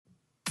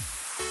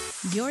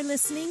You're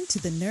listening to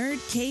the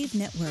Nerd Cave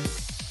Network.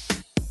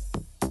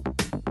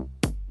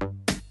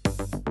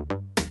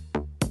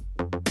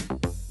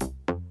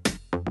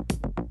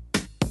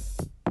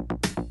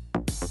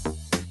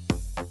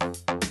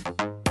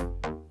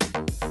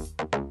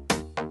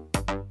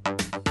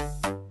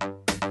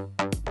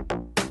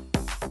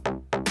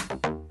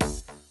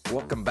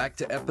 Welcome back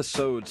to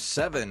episode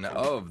 7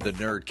 of the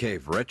Nerd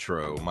Cave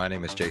Retro. My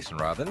name is Jason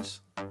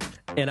Robbins.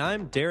 And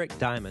I'm Derek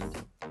Diamond.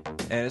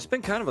 And it's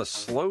been kind of a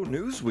slow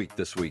news week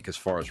this week as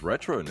far as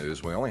retro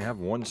news. We only have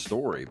one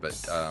story,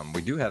 but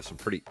we do have some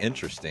pretty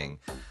interesting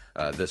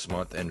this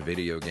month in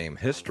video game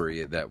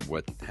history that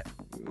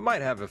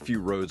might have a few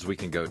roads we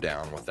can go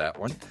down with that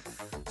one.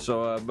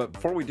 So, but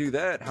before we do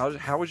that,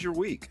 how was your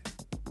week?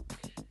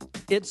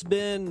 It's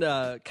been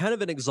kind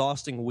of an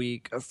exhausting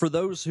week. For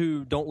those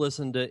who don't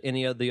listen to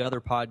any of the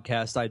other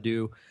podcasts I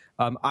do,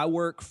 I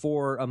work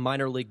for a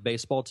minor league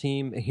baseball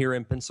team here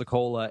in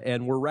Pensacola,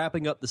 and we're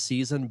wrapping up the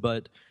season,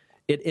 but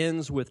it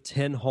ends with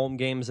 10 home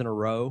games in a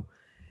row.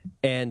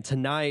 And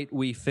tonight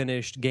we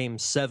finished game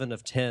 7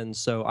 of 10.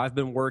 So I've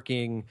been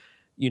working,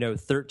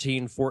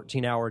 13,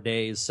 14-hour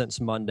days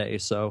since Monday.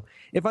 So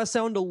if I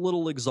sound a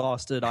little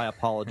exhausted, I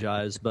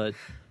apologize, but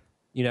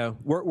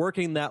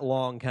working that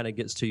long kind of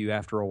gets to you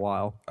after a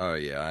while. Oh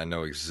yeah, I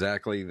know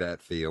exactly that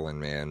feeling,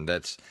 man.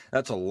 That's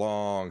a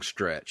long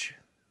stretch.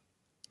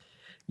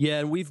 Yeah,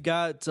 and we've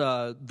got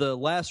the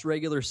last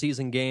regular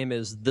season game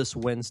is this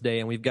Wednesday,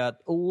 and we've got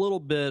a little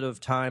bit of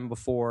time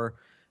before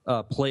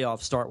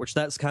playoffs start, which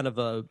that's kind of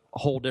a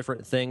whole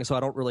different thing. So I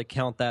don't really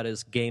count that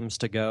as games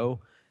to go.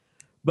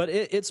 But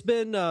it's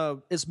been a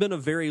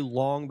very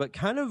long, but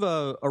kind of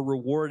a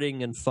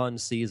rewarding and fun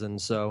season.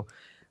 So.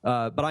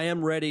 But I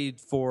am ready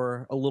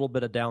for a little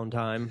bit of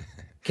downtime,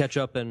 catch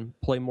up and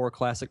play more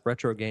classic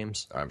retro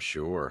games. I'm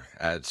sure.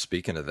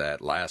 Speaking of that,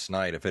 last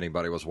night, if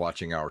anybody was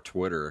watching our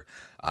Twitter,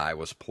 I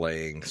was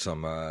playing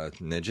some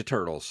Ninja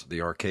Turtles,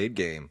 the arcade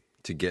game,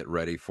 to get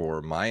ready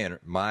for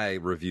my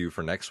review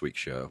for next week's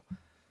show.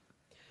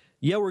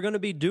 Yeah, we're going to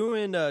be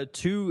doing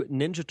 2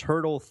 Ninja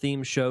Turtle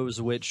theme shows,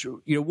 which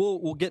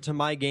we'll get to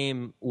my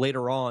game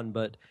later on,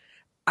 but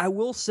I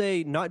will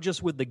say, not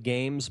just with the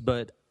games,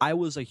 but I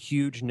was a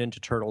huge Ninja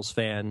Turtles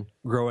fan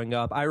growing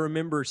up. I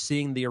remember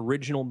seeing the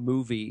original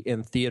movie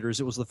in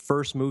theaters. It was the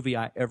first movie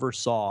I ever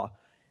saw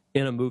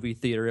in a movie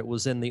theater. It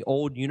was in the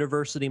old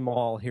University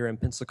Mall here in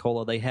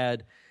Pensacola. They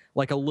had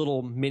like a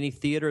little mini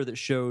theater that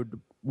showed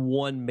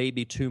 1,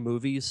 maybe 2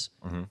 movies,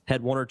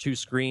 had 1 or 2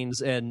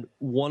 screens, and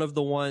one of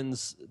the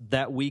ones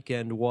that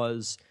weekend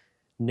was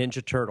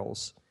Ninja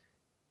Turtles.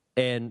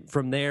 And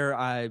from there,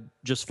 I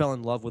just fell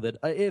in love with it.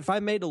 If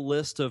I made a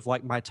list of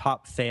like my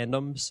top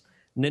fandoms,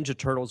 Ninja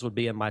Turtles would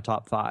be in my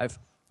top 5.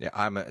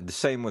 Yeah, the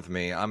same with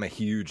me. I'm a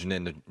huge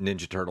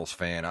Ninja Turtles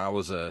fan. I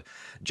was a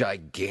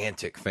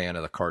gigantic fan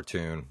of the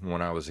cartoon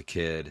when I was a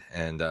kid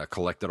and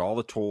collected all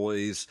the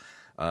toys.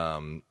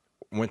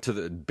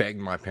 Begged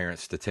my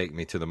parents to take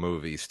me to the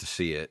movies to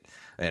see it,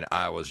 and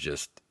I was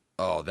just.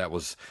 Oh, that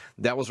was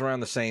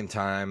around the same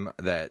time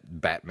that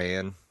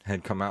Batman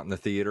had come out in the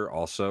theater.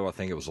 Also, I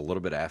think it was a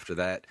little bit after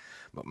that.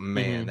 But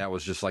man, that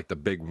was just like the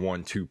big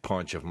 1-2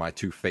 punch of my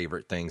 2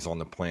 favorite things on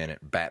the planet,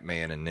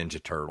 Batman and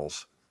Ninja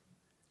Turtles.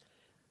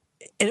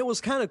 And it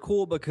was kind of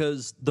cool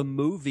because the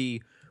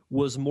movie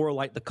was more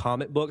like the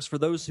comic books. For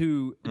those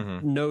who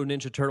know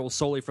Ninja Turtles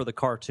solely for the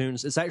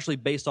cartoons, it's actually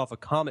based off a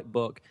comic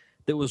book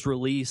that was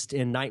released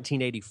in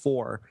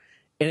 1984.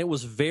 And it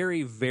was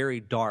very, very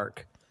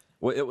dark.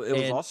 Well, it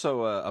was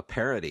also a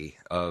parody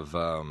of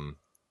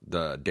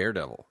the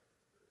Daredevil.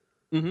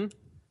 Mm-hmm.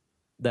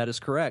 That is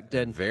correct.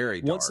 And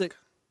very dark.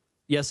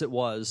 Yes, it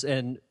was.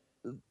 And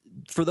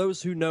for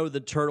those who know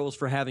the Turtles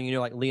for having,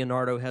 like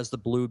Leonardo has the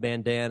blue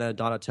bandana,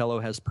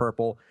 Donatello has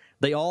purple.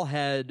 They all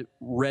had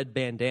red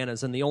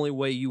bandanas, and the only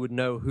way you would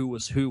know who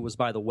was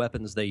by the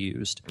weapons they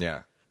used.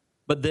 Yeah.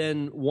 But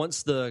then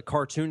once the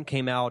cartoon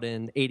came out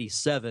in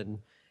 87...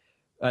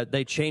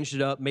 they changed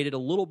it up, made it a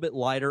little bit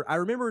lighter. I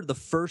remember the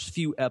first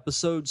few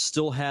episodes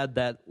still had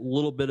that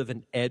little bit of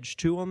an edge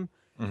to them.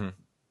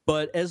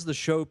 But as the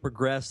show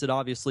progressed, it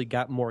obviously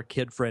got more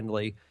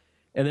kid-friendly.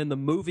 And then the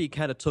movie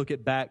kind of took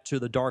it back to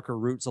the darker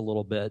roots a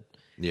little bit.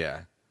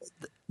 Yeah.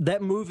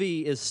 That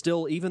movie is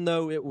still, even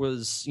though it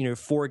was,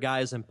 4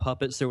 guys and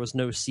puppets, there was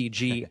no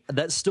CG,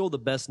 that's still the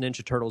best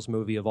Ninja Turtles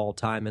movie of all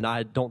time, and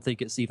I don't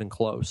think it's even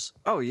close.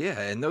 Oh, yeah,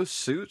 and those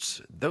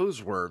suits,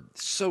 those were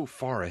so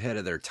far ahead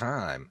of their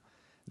time.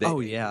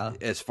 Yeah.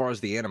 As far as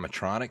the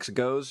animatronics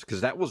goes,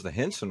 because that was the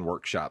Henson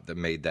Workshop that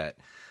made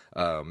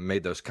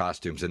those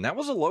costumes, and that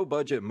was a low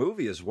budget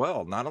movie as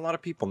well. Not a lot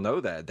of people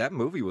know that. That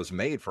movie was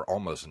made for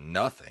almost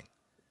nothing.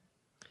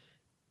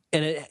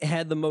 And it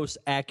had the most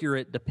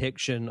accurate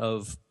depiction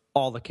of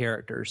all the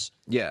characters,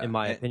 in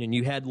my opinion.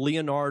 You had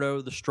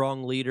Leonardo, the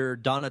strong leader.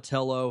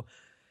 Donatello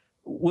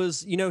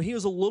was, he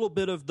was a little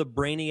bit of the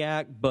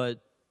brainiac,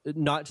 but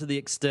not to the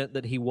extent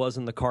that he was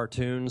in the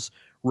cartoons.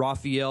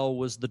 Raphael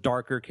was the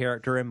darker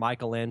character, and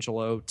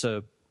Michelangelo,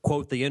 to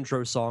quote the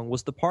intro song,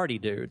 was the Party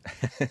Dude.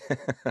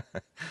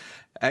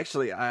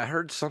 Actually, I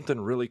heard something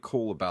really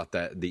cool about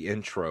that, the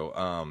intro.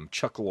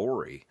 Chuck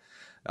Lorre.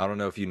 I don't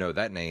know if you know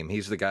that name.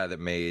 He's the guy that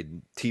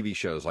made TV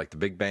shows like The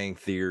Big Bang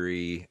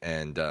Theory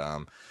and,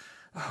 oh,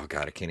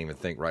 God, I can't even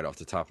think right off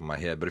the top of my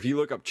head. But if you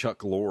look up Chuck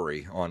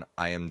Lorre on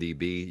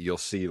IMDb, you'll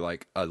see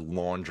like a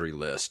laundry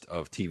list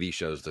of TV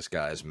shows this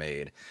guy's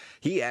made.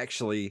 He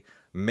actually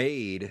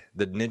made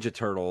the Ninja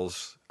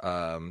Turtles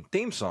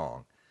theme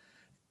song,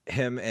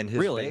 him and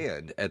his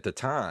band at the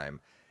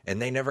time,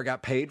 and they never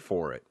got paid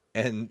for it.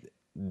 And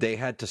they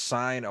had to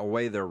sign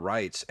away their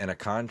rights in a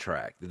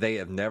contract.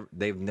 They've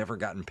never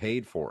gotten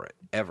paid for it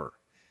ever,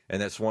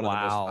 and that's one of the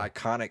most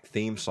iconic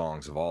theme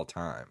songs of all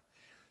time.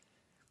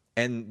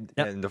 And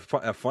the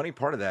funny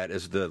part of that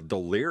is the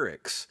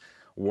lyrics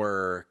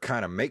were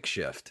kind of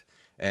makeshift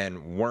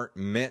and weren't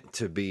meant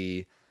to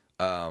be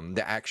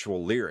the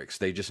actual lyrics.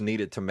 They just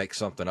needed to make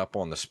something up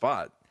on the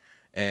spot.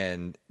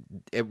 And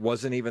it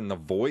wasn't even the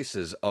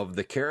voices of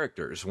the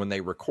characters when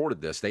they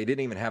recorded this. They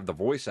didn't even have the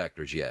voice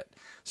actors yet.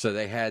 So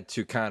they had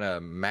to kind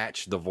of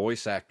match the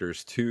voice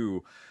actors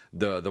to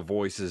the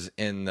voices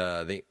in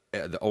the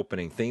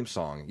opening theme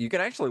song. You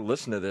can actually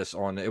listen to this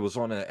it was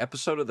on an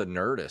episode of The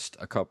Nerdist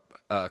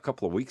a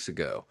couple of weeks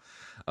ago.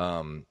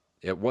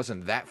 It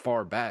wasn't that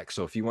far back.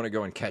 So if you want to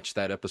go and catch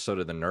that episode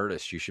of The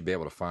Nerdist, you should be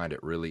able to find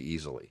it really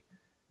easily.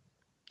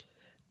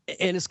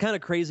 And it's kind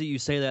of crazy you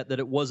say that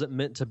it wasn't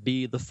meant to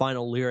be the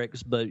final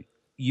lyrics, but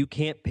you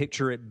can't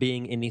picture it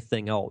being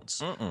anything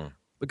else.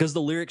 Because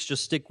the lyrics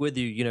just stick with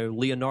you. You know,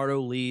 Leonardo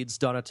leads,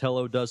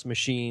 Donatello does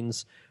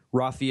machines,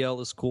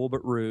 Raphael is cool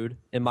but rude,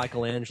 and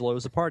Michelangelo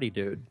is a party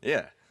dude.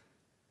 Yeah.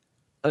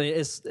 I mean,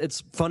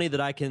 it's funny that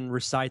I can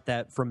recite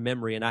that from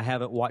memory, and I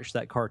haven't watched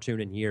that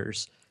cartoon in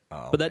years.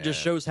 But that just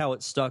shows how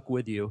it stuck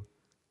with you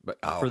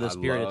for this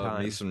period of time. I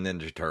love me some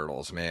Ninja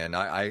Turtles, man.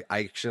 I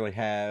actually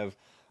have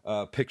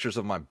pictures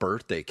of my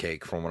birthday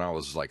cake from when I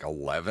was like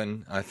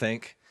 11, I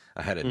think.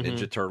 I had a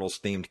Ninja Turtles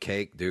themed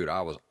cake. Dude,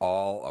 I was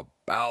all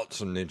about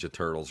some Ninja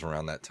Turtles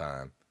around that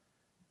time.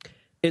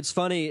 It's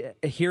funny,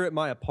 here at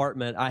my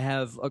apartment, I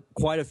have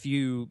quite a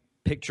few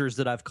pictures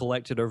that I've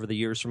collected over the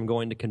years from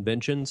going to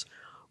conventions.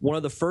 One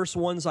of the first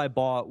ones I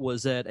bought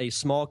was at a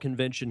small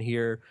convention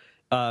here.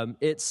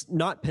 It's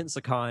not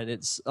Pensacon.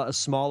 It's a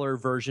smaller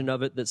version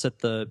of it that's at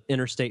the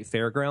Interstate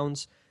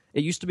Fairgrounds.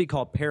 It used to be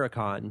called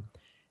Paracon.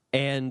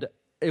 And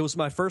it was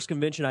my first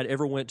convention I'd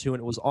ever went to,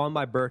 and it was on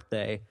my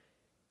birthday.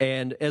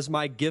 And as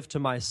my gift to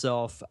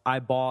myself, I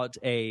bought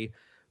a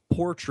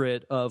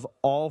portrait of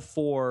all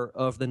 4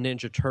 of the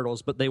Ninja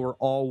Turtles, but they were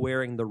all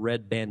wearing the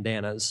red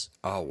bandanas.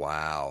 Oh,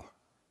 wow.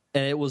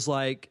 And it was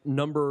like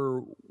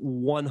number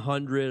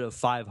 100 of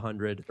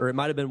 500, or it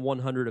might have been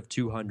 100 of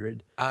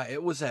 200.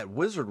 It was at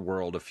Wizard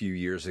World a few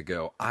years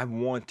ago. I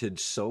wanted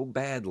so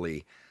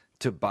badly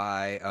to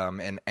buy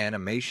an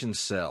animation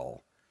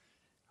cell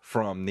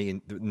from the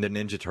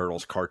Ninja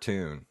Turtles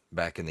cartoon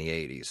back in the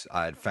 80s.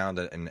 I had found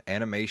an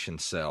animation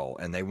cell,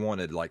 and they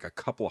wanted like a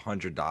couple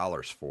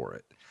 $100 for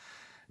it.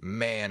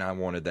 Man, I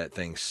wanted that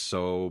thing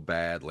so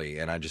badly,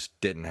 and I just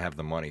didn't have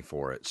the money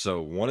for it.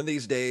 So one of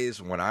these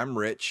days, when I'm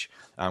rich,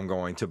 I'm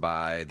going to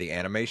buy the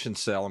animation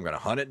cell. I'm going to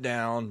hunt it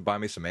down, buy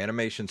me some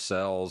animation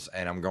cells,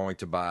 and I'm going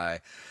to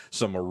buy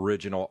some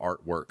original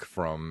artwork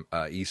from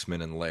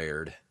Eastman and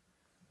Laird.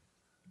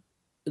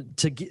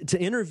 To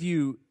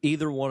interview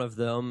either one of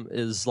them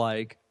is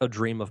like a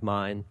dream of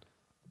mine.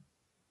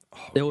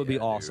 It would be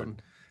awesome.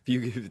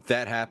 If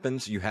that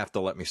happens, you have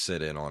to let me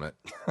sit in on it.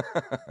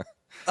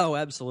 Oh,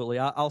 absolutely.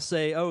 I'll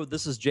say,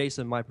 this is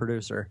Jason, my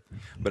producer.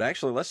 But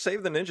actually, let's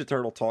save the Ninja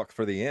Turtle talk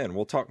for the end.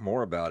 We'll talk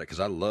more about it because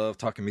I love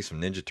talking me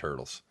some Ninja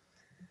Turtles.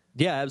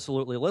 Yeah,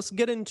 absolutely. Let's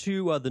get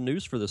into the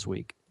news for this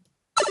week.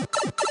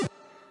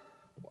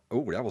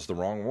 Oh, that was the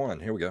wrong one.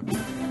 Here we go.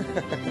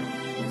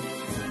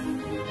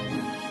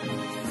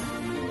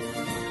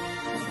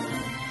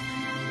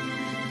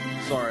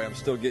 Sorry, I'm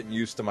still getting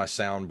used to my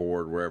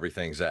soundboard where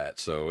everything's at.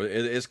 So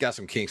it's got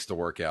some kinks to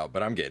work out,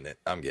 but I'm getting it.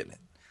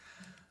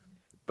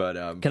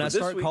 But can I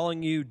start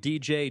calling you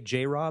DJ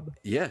J-Rob?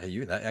 Yeah,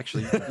 you can do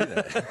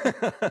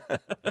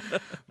that.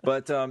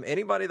 But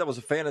anybody that was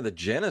a fan of the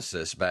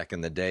Genesis back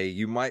in the day,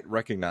 you might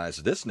recognize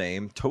this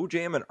name,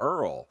 ToeJam and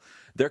Earl.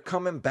 They're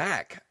coming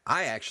back.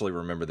 I actually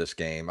remember this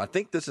game. I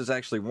think this is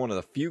actually one of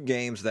the few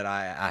games that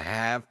I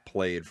have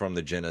played from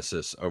the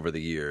Genesis over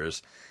the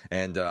years.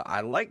 And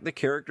I like the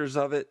characters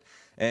of it.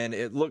 And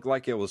it looked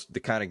like it was the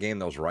kind of game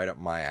that was right up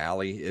my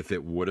alley if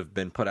it would have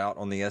been put out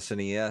on the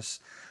SNES.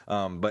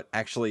 But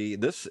actually,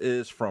 this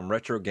is from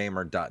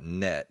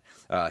RetroGamer.net.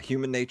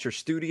 Human Nature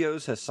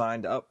Studios has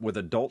signed up with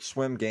Adult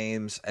Swim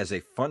Games as a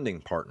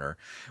funding partner,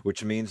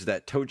 which means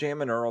that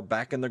ToeJam and Earl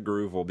Back in the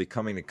Groove will be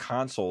coming to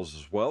consoles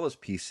as well as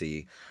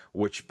PC,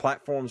 which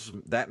platforms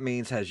that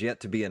means has yet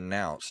to be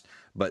announced.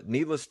 But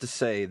needless to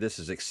say, this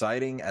is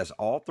exciting as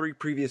all 3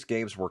 previous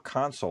games were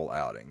console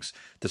outings.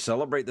 To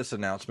celebrate this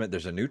announcement,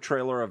 there's a new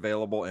trailer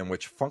available in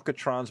which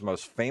Funkatron's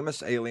most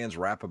famous aliens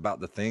rap about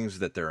the things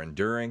that they're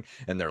enduring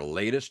in their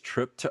latest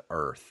trip to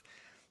Earth.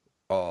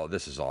 Oh,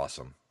 this is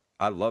awesome.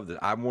 I loved it.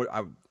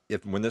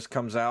 If when this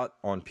comes out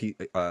on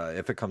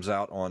if it comes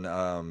out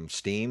on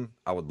Steam,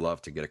 I would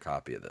love to get a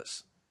copy of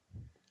this.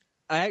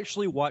 I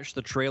actually watched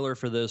the trailer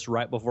for this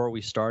right before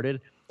we started,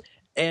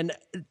 and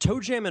Toe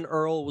Jam and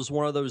Earl was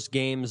one of those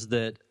games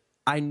that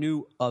I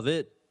knew of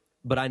it,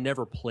 but I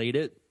never played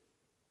it.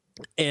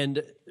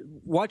 And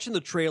watching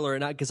the trailer,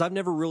 and because I've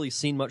never really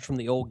seen much from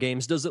the old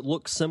games, does it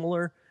look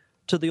similar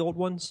to the old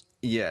ones?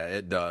 Yeah,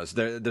 it does.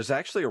 There's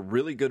actually a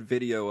really good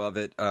video of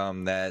it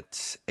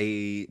that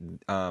a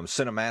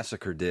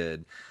Cinemassacre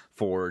did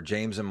for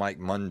James and Mike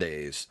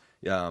Mondays.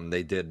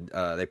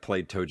 They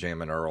played Toe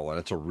Jam and Earl, and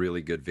it's a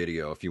really good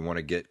video if you want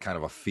to get kind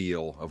of a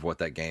feel of what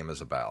that game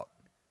is about.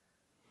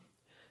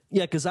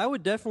 Yeah, because I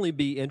would definitely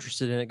be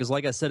interested in it, because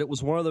like I said, it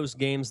was one of those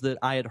games that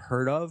I had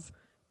heard of,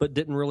 but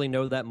didn't really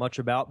know that much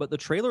about. But the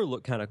trailer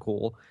looked kind of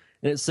cool.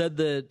 And it said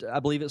that I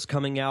believe it's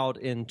coming out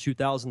in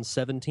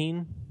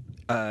 2017.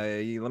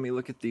 Let me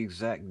look at the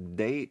exact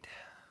date.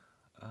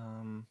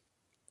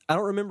 I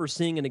don't remember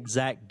seeing an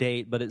exact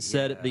date, but it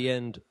said at the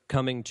end,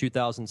 coming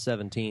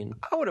 2017.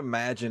 I would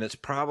imagine it's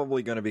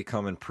probably going to be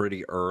coming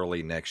pretty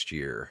early next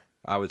year.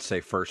 I would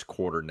say first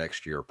quarter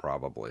next year,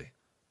 probably.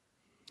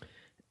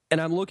 And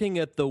I'm looking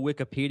at the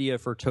Wikipedia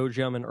for Toe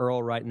Jam and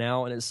Earl right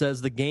now, and it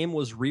says the game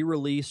was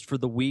re-released for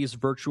the Wii's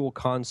Virtual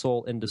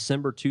Console in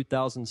December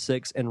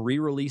 2006 and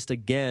re-released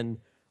again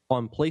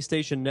on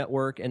PlayStation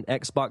Network and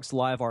Xbox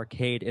Live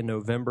Arcade in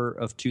November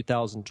of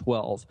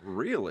 2012.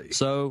 Really?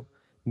 So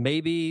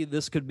maybe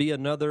this could be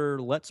another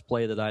Let's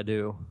Play that I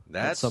do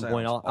at some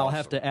point. I'll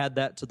have to add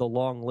that to the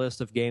long list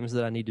of games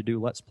that I need to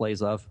do Let's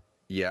Plays of.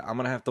 Yeah, I'm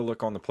gonna have to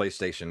look on the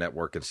PlayStation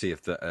Network and see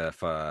if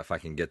I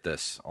can get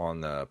this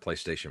on the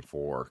PlayStation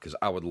 4, because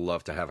I would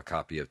love to have a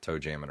copy of Toe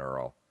Jam and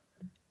Earl.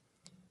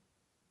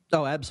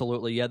 Oh,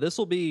 absolutely. Yeah, this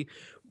will be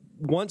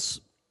once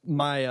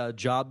my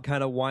job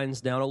kind of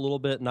winds down a little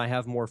bit and I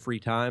have more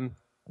free time.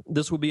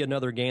 This will be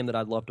another game that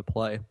I'd love to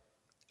play.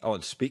 Oh,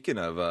 and speaking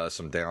of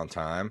some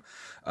downtime,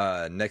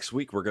 next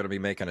week we're going to be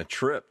making a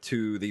trip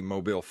to the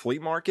Mobile Flea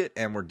Market,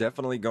 and we're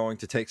definitely going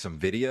to take some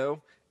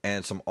video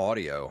and some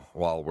audio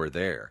while we're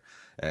there.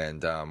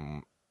 And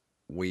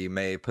we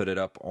may put it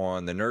up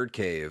on the Nerd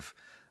Cave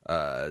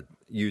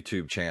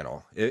YouTube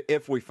channel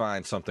if we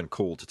find something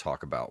cool to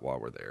talk about while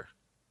we're there.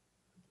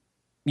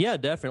 Yeah,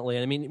 definitely.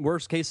 I mean,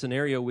 worst case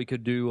scenario, we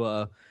could do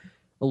a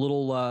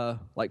little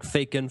like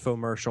fake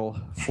infomercial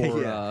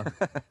for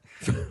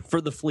for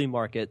the flea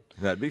market.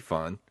 That'd be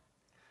fun.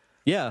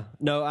 Yeah,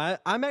 no,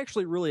 I'm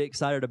actually really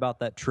excited about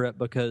that trip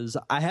because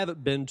I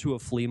haven't been to a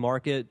flea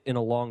market in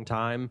a long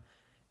time.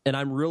 And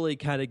I'm really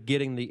kind of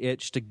getting the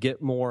itch to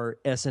get more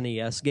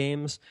SNES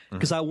games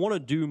because I want to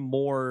do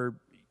more,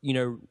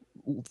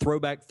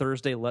 Throwback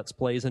Thursday Let's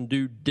Plays and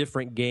do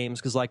different games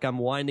because, like, I'm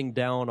winding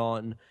down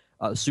on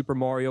Super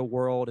Mario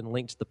World and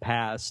Link to the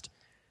Past.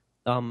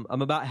 I'm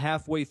about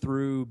halfway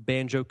through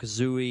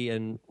Banjo-Kazooie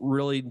and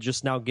really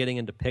just now getting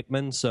into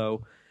Pikmin.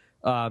 So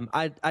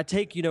I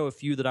take, a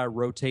few that I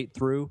rotate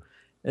through.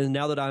 And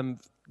now that I'm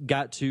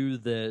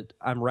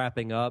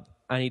wrapping up,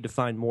 I need to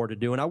find more to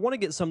do. And I want to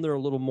get some that are a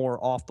little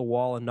more off the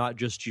wall and not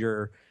just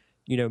your,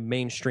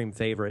 mainstream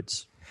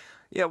favorites.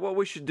 Yeah, what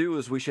we should do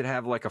is we should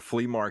have like a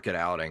flea market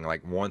outing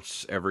like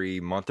once every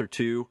month or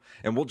two,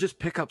 and we'll just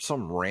pick up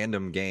some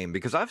random game,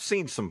 because I've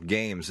seen some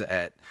games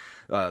at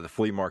the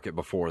flea market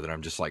before that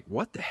I'm just like,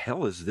 what the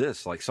hell is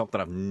this? Like something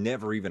I've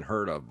never even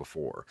heard of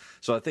before.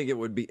 So I think it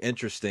would be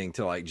interesting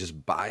to like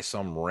just buy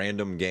some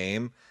random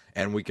game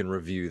and we can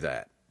review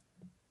that.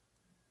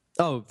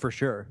 Oh, for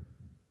sure.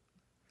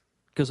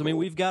 Because, I mean,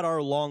 we've got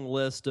our long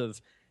list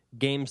of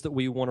games that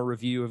we want to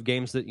review, of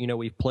games that,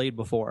 we've played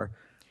before.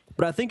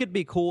 But I think it'd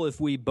be cool if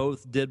we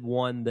both did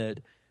one that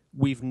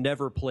we've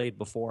never played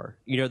before,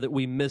 that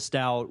we missed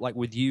out, like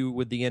with you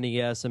with the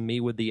NES and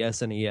me with the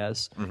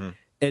SNES,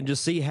 and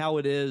just see how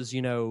it is,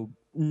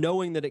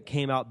 knowing that it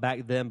came out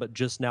back then, but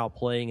just now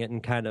playing it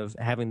and kind of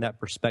having that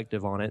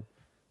perspective on it.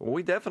 Well,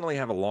 we definitely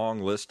have a long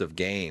list of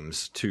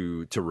games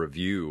to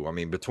review. I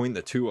mean, between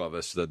the two of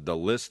us, the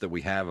list that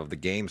we have of the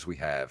games we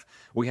have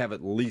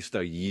at least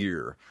a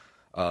year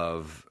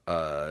of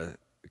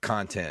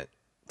content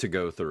to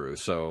go through.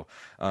 So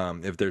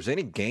if there's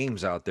any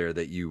games out there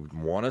that you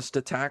want us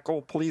to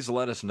tackle, please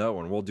let us know,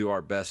 and we'll do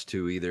our best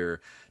to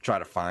either try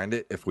to find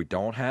it if we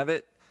don't have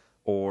it,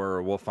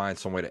 or we'll find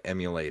some way to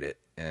emulate it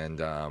and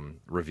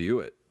review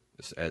it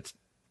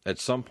at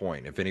some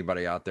point, if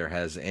anybody out there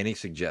has any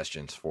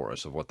suggestions for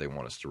us of what they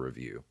want us to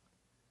review.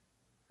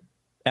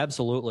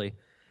 Absolutely.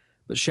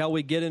 But shall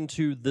we get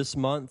into this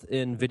month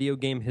in video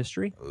game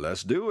history?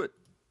 Let's do it.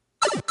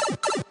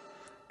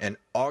 In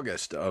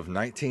August of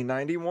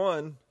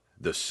 1991,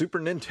 the Super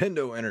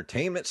Nintendo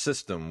Entertainment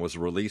System was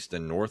released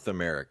in North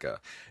America.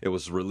 It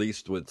was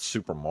released with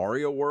Super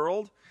Mario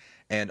World,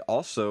 and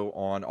also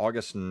on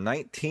August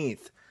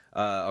 19th,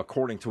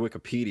 according to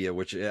Wikipedia,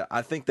 which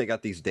I think they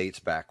got these dates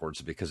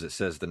backwards because it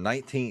says the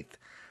 19th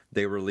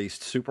they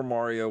released Super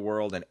Mario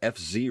World and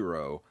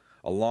F-Zero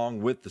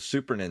along with the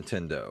Super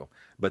Nintendo.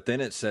 But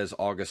then it says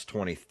August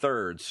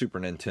 23rd, Super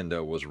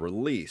Nintendo was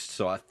released.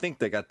 So I think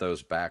they got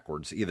those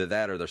backwards. Either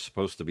that or they're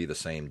supposed to be the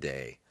same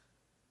day.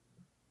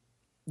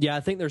 Yeah,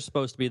 I think they're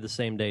supposed to be the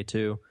same day,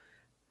 too.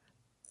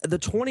 The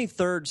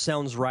 23rd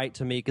sounds right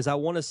to me because I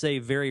want to say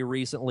very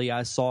recently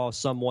I saw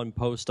someone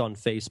post on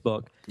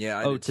Facebook. Yeah,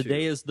 I did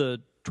today too. is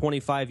the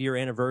 25-year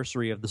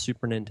anniversary of the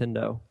Super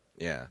Nintendo.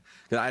 Yeah,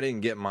 'cause I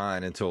didn't get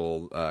mine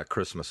until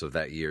Christmas of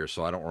that year,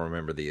 so I don't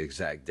remember the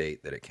exact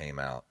date that it came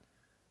out.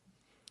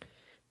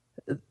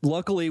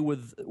 Luckily,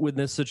 with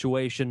this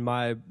situation,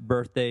 my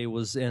birthday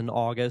was in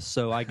August,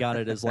 so I got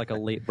it as like a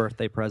late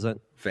birthday present.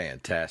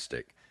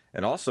 Fantastic.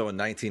 And also in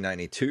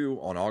 1992,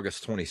 on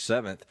August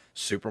 27th,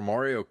 Super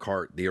Mario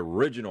Kart, the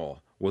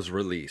original, was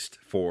released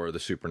for the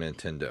Super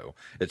Nintendo.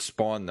 It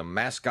spawned the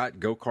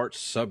mascot go-kart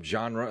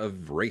subgenre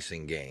of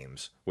racing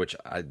games, which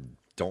I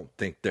don't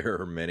think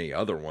there are many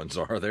other ones,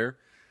 are there?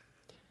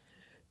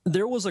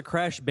 There was a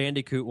Crash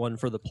Bandicoot one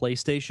for the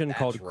PlayStation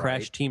called right.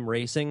 Crash Team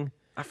Racing.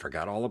 I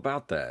forgot all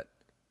about that.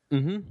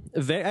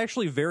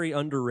 Actually, very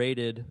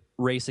underrated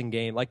racing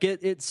game. Like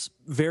it's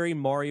very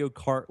Mario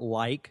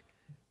Kart-like,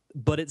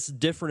 but it's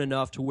different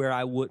enough to where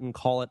I wouldn't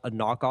call it a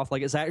knockoff.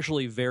 Like, it's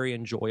actually very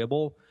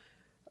enjoyable.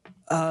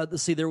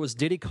 Let's see, there was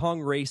Diddy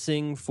Kong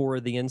Racing for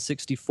the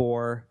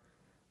N64.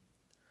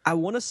 I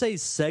want to say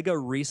Sega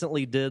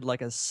recently did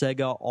like a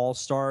Sega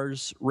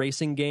All-Stars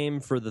racing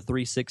game for the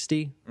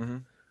 360.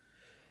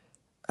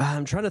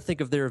 I'm trying to think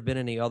if there have been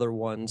any other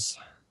ones.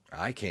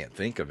 I can't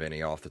think of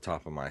any off the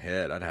top of my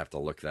head. I'd have to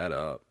look that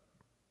up.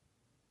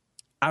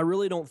 I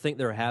really don't think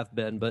there have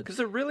been, but Because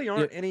there really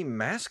aren't any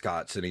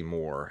mascots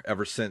anymore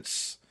ever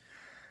since,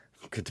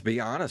 to be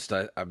honest,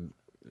 I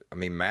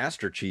mean,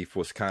 Master Chief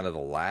was kind of the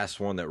last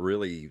one that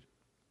really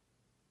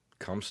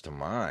comes to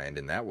mind,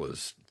 and that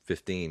was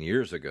 15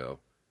 years ago.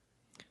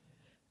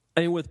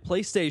 I mean, with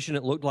PlayStation,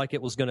 it looked like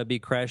it was going to be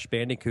Crash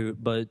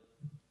Bandicoot, but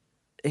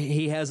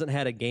he hasn't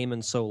had a game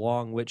in so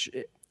long, which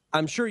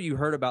I'm sure you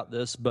heard about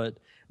this, but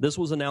this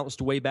was announced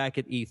way back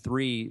at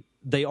E3.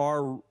 They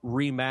are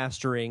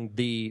remastering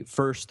the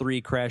first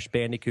 3 Crash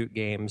Bandicoot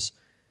games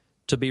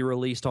to be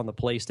released on the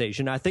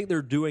PlayStation. I think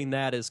they're doing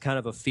that as kind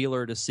of a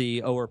feeler to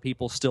see, are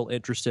people still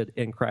interested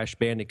in Crash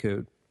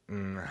Bandicoot?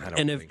 I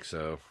don't think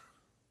so.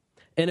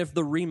 And if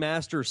the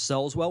remaster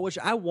sells well, which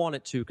I want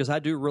it to, because I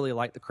do really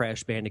like the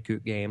Crash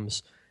Bandicoot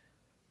games,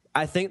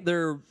 I think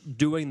they're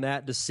doing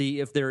that to see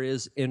if there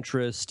is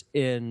interest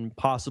in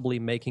possibly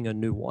making a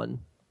new one.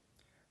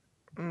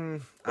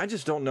 I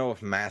just don't know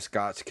if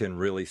mascots can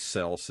really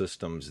sell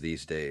systems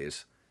these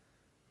days.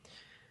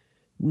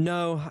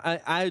 No,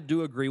 I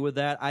do agree with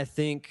that. I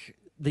think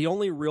the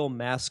only real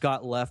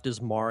mascot left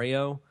is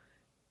Mario,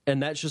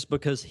 and that's just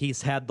because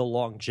he's had the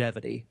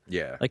longevity.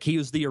 Yeah. Like, he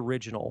was the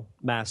original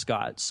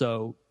mascot,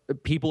 so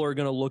people are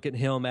going to look at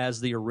him as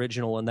the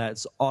original, and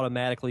that's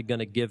automatically going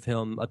to give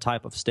him a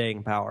type of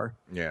staying power.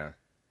 Yeah.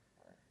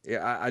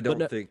 Yeah, I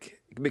don't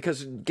think...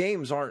 Because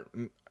games aren't...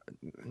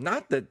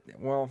 Not that...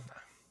 Well,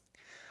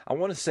 I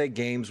want to say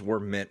games were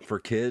meant for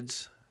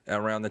kids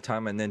around the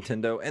time of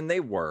Nintendo, and they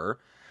were,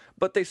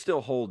 but they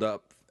still hold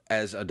up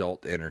as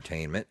adult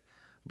entertainment.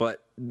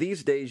 But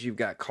these days, you've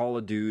got Call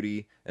of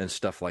Duty and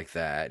stuff like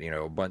that, you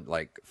know, but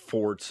like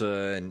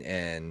Forza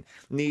and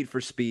Need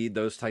for Speed,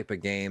 those type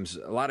of games.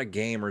 A lot of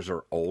gamers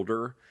are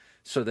older,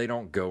 so they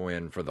don't go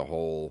in for the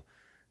whole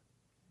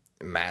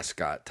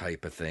mascot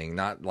type of thing,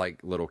 not like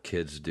little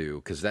kids do,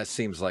 because that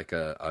seems like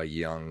a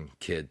young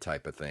kid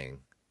type of thing.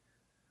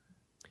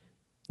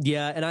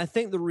 Yeah, and I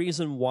think the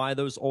reason why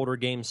those older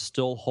games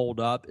still hold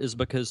up is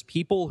because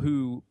people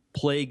who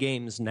play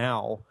games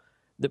now,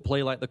 that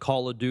play like the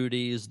Call of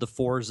Duties, the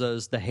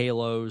Forzas, the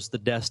Halos, the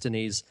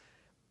Destinies,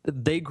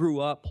 they grew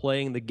up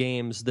playing the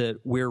games that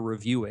we're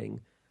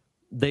reviewing.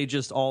 They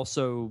just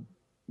also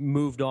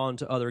moved on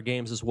to other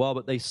games as well,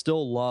 but they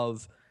still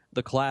love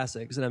the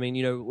classics. And I mean,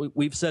 you know,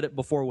 we've said it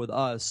before with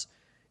us.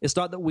 It's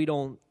not that we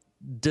don't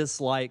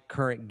dislike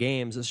current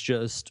games. It's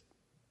just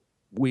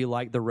we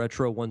like the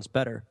retro ones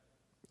better.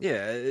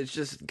 Yeah, it's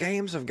just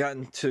games have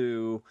gotten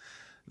to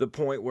the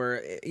point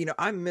where, you know,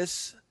 I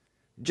miss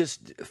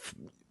just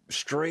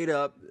straight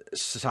up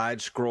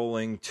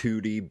side-scrolling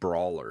 2D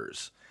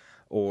brawlers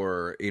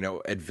or, you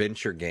know,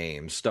 adventure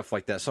games, stuff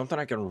like that. Something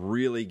I can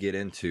really get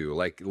into,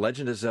 like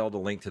Legend of Zelda: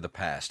 Link to the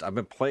Past. I've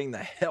been playing the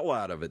hell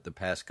out of it the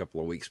past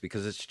couple of weeks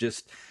because it's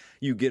just,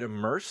 you get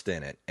immersed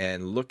in it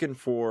and looking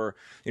for,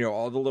 you know,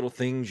 all the little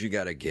things you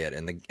got to get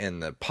and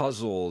the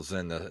puzzles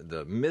and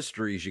the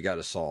mysteries you got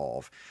to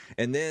solve.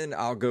 And then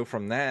I'll go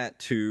from that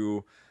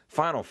to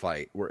Final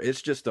Fight, where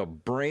it's just a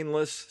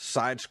brainless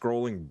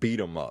side-scrolling beat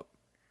 'em up.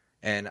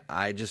 And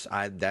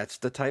that's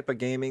the type of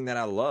gaming that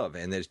I love,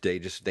 and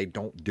they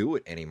don't do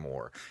it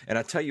anymore. And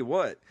I tell you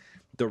what,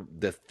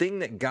 the thing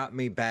that got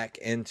me back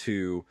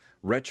into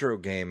retro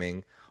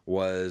gaming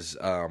was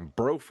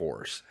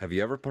Broforce. Have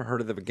you ever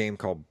heard of a game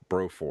called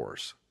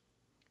Broforce?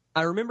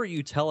 I remember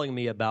you telling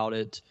me about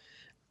it.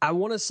 I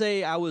want to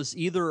say I was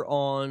either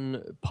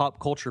on Pop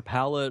Culture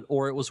Palette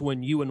or it was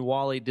when you and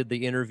Wally did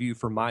the interview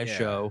for my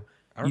show.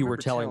 I You were remember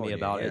telling me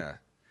about it. Yeah,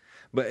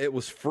 but it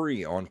was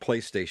free on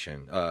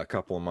PlayStation a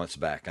couple of months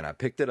back, and I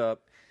picked it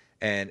up,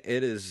 and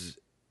it is.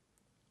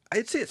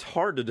 I'd say it's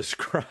hard to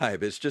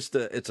describe. It's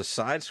a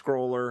side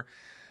scroller.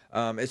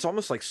 It's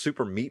almost like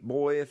Super Meat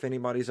Boy, if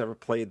anybody's ever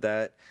played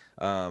that.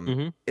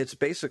 It's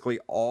basically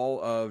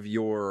all of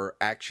your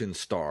action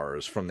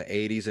stars from the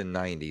 80s and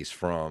 90s,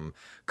 from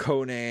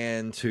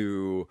Conan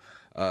to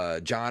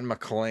John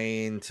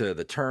McClane to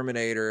the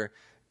Terminator,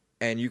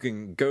 and you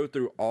can go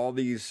through all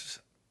these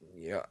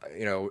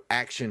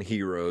action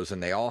heroes,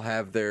 and they all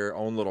have their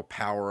own little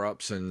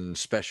power-ups and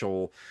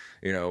special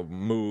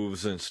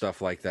moves and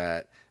stuff like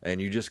that,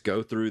 and you just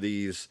go through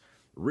these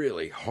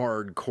really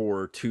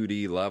hardcore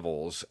 2D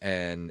levels,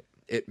 and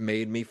it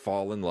made me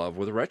fall in love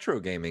with retro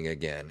gaming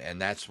again.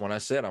 And that's when I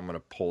said I'm going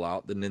to pull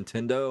out the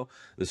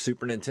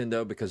Super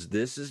Nintendo, because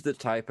this is the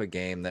type of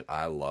game that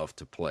I love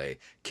to play.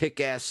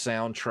 Kick-ass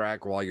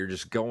soundtrack while you're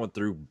just going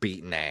through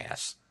beating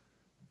ass.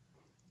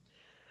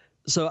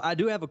 So I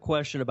do have a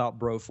question about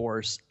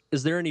Broforce.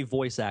 Is there any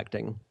voice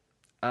acting?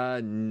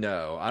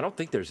 No, I don't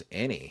think there's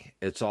any.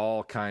 It's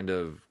all kind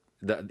of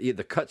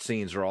the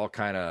cutscenes are all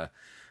kind of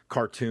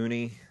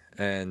cartoony,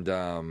 and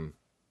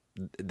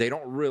they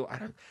don't really.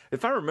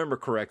 If I remember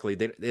correctly,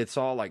 it's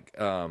all like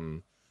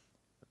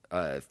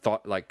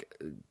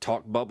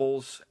talk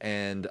bubbles,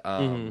 and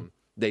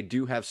they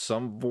do have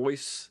some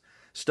voice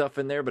stuff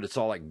in there, but it's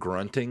all like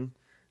grunting.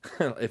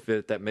 if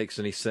that makes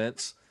any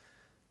sense.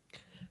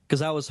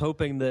 Because I was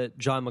hoping that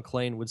John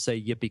McClane would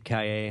say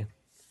yippee-ki-yay.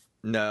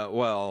 No,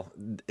 well,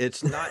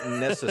 it's not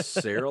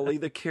necessarily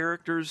the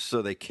characters,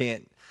 so they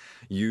can't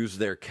use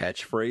their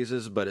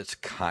catchphrases, but it's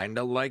kind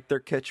of like their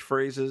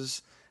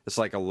catchphrases. It's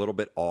like a little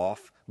bit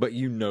off, but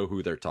you know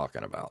who they're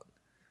talking about.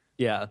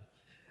 Yeah.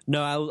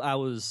 No, I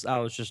was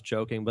just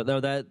joking, but no,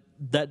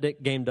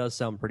 that game does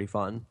sound pretty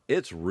fun.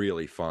 It's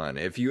really fun.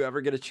 If you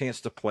ever get a chance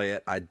to play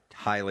it, I'd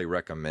highly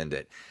recommend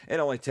it. It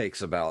only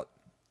takes about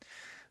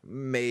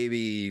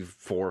maybe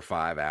 4 or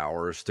 5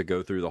 hours to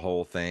go through the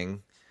whole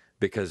thing,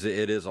 because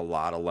it is a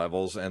lot of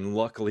levels, and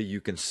luckily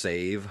you can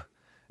save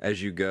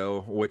as you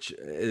go, which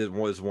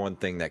was one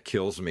thing that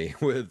kills me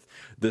with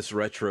this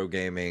retro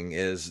gaming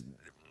is,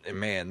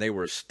 man, they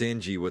were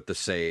stingy with the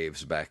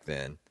saves back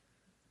then.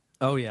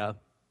 Oh, yeah.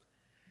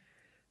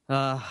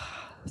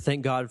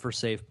 Thank God for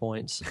save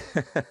points.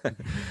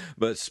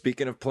 But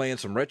speaking of playing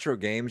some retro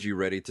games, you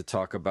ready to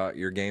talk about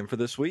your game for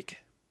this week?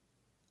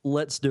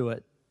 Let's do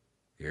it.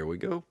 Here we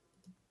go.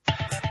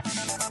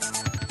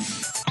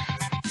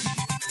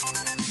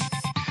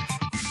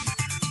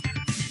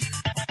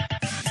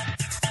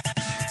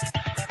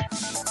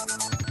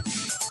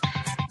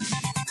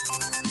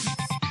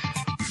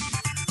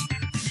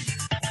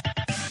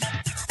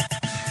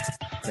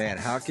 Man,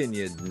 how can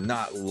you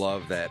not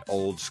love that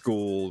old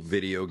school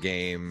video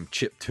game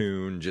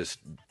chiptune, just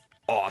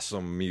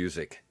awesome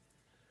music?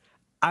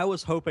 I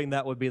was hoping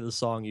that would be the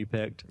song you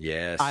picked.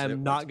 Yes. I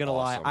am not going to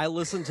awesome. lie. I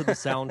listened to the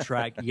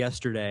soundtrack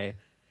yesterday,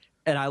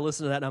 and I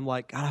listened to that, and I'm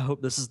like, God, I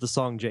hope this is the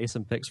song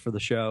Jason picks for the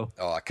show.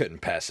 Oh, I couldn't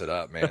pass it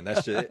up, man.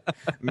 That's it.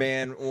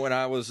 Man, when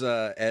I was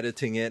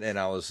editing it and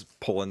I was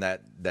pulling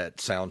that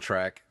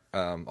soundtrack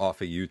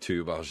off of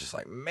YouTube, I was just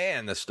like,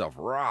 man, this stuff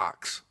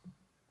rocks.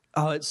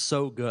 Oh, it's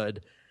so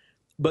good.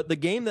 But the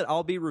game that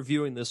I'll be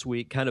reviewing this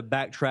week, kind of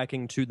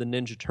backtracking to the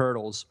Ninja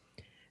Turtles,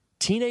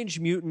 Teenage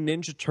Mutant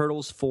Ninja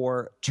Turtles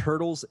 4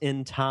 Turtles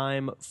in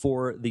Time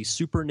for the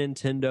Super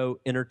Nintendo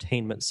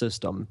Entertainment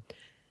System.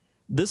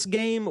 This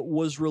game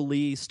was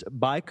released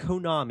by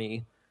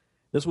Konami.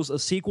 This was a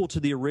sequel to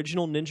the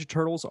original Ninja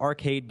Turtles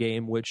arcade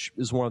game, which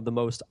is one of the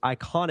most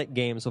iconic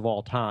games of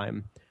all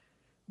time.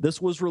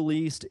 This was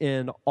released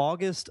in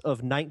August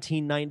of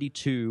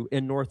 1992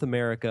 in North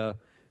America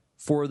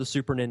for the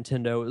Super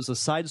Nintendo. It was a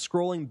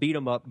side-scrolling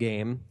beat-em-up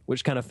game,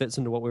 which kind of fits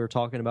into what we were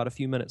talking about a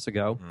few minutes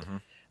ago. Mm-hmm.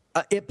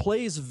 It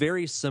plays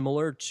very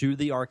similar to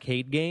the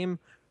arcade game,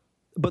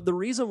 but the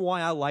reason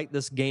why I like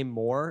this game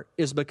more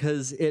is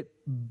because it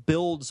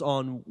builds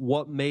on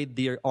what made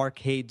the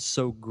arcade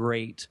so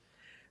great.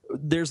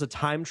 There's a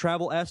time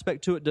travel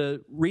aspect to it.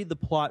 To read the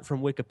plot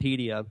from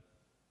Wikipedia,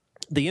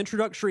 the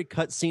introductory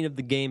cutscene of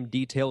the game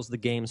details the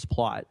game's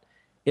plot.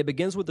 It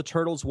begins with the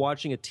Turtles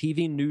watching a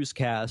TV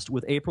newscast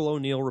with April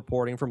O'Neil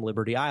reporting from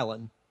Liberty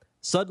Island.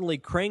 Suddenly,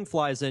 Krang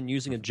flies in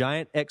using a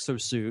giant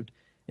exosuit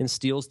and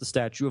steals the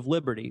Statue of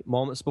Liberty,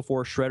 moments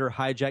before Shredder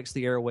hijacks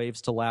the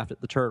airwaves to laugh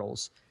at the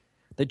Turtles.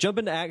 They jump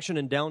into action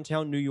in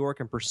downtown New York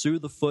and pursue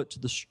the foot to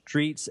the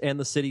streets and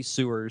the city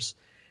sewers,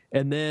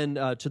 and then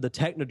to the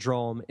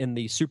Technodrome in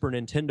the Super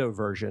Nintendo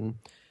version,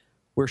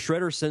 where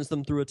Shredder sends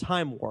them through a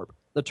time warp.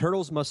 The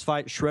Turtles must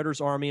fight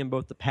Shredder's army in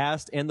both the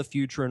past and the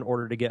future in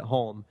order to get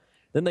home.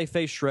 Then they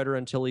face Shredder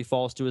until he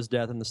falls to his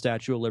death and the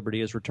Statue of Liberty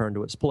is returned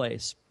to its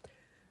place.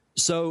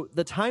 So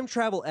the time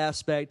travel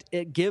aspect,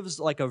 it gives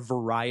like a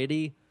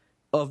variety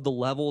of the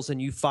levels,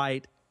 and you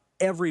fight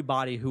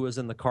everybody who is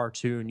in the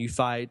cartoon. You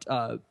fight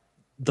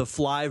the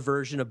Fly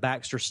version of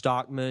Baxter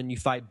Stockman. You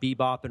fight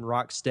Bebop and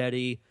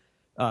Rocksteady,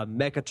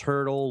 Mecha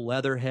Turtle,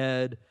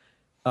 Leatherhead,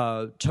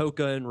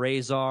 Toka and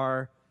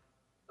Razor,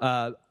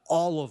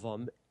 all of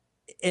them.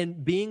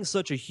 And being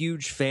such a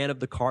huge fan of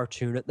the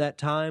cartoon at that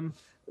time,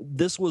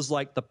 this was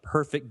like the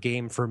perfect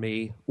game for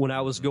me when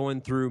I was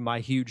going through my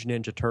huge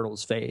Ninja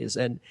Turtles phase.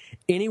 And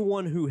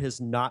anyone who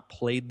has not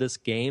played this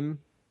game,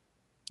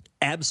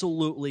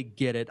 absolutely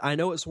get it. I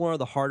know it's one of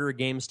the harder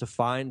games to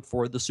find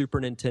for the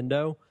Super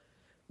Nintendo.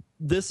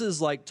 This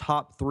is like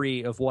top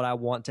 3 of what I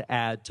want to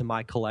add to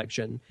my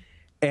collection.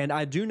 And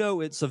I do know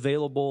it's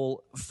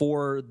available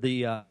for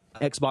the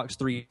Xbox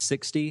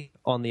 360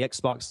 on the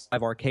Xbox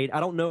Live Arcade. I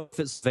don't know if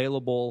it's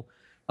available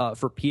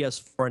for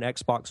PS4 and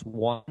Xbox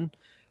One,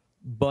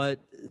 but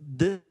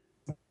this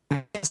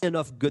has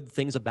enough good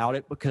things about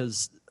it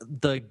because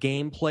the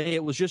gameplay,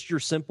 it was just your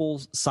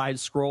simple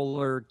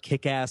side-scroller,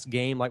 kick-ass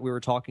game like we were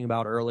talking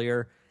about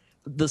earlier.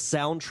 The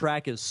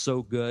soundtrack is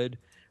so good.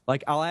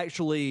 Like, I'll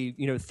actually,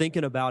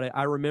 thinking about it,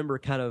 I remember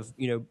kind of,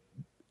 doing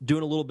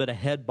a little bit of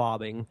head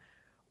bobbing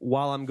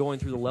while I'm going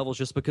through the levels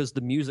just because the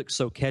music's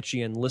so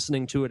catchy, and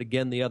listening to it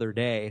again the other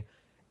day,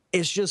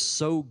 it's just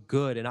so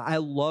good. And I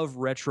love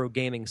retro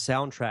gaming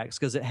soundtracks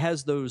because it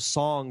has those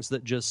songs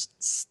that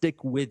just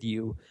stick with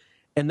you.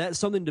 And that's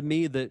something to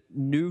me that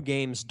new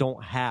games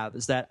don't have,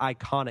 is that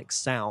iconic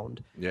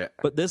sound. Yeah.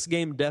 But this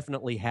game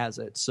definitely has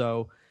it.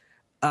 So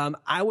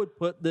I would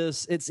put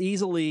this, it's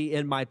easily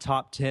in my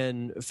top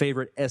 10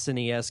 favorite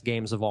SNES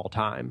games of all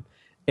time.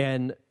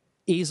 And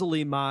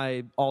easily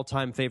my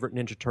all-time favorite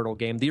Ninja Turtle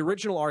game. The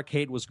original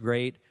arcade was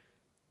great,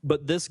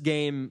 but this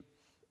game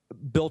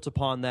built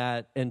upon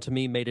that and to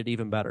me made it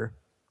even better.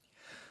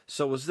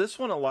 So was this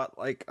one a lot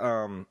like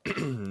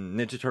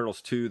Ninja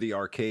Turtles 2, the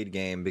arcade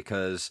game?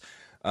 Because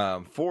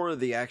for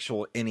the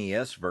actual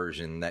NES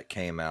version that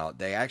came out,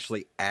 they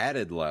actually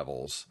added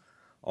levels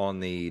on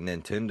the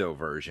Nintendo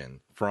version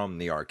from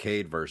the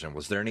arcade version.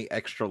 Was there any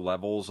extra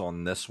levels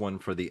on this one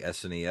for the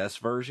SNES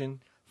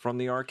version from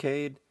the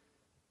arcade?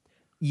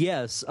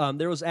 Yes,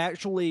 there was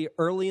actually,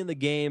 early in the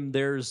game,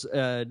 there's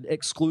an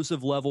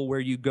exclusive level where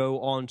you go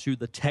onto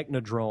the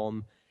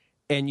Technodrome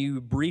and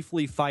you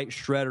briefly fight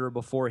Shredder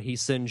before he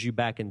sends you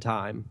back in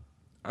time.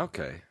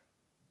 Okay.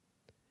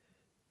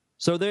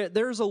 So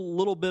there's a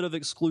little bit of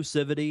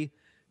exclusivity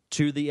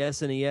to the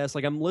SNES.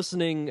 Like, I'm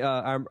listening,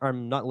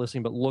 I'm not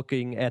listening, but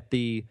looking at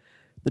the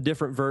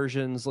different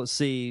versions. Let's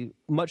see,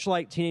 much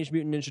like Teenage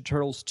Mutant Ninja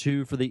Turtles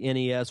 2 for the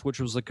NES,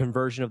 which was a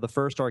conversion of the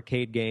first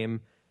arcade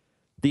game,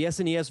 the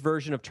SNES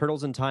version of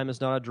Turtles in Time is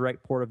not a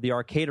direct port of the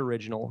arcade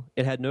original.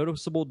 It had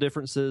noticeable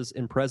differences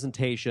in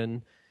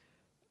presentation.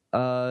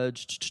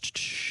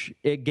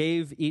 It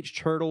gave each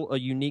turtle a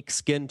unique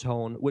skin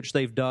tone, which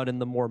they've done in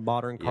the more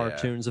modern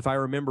cartoons. If I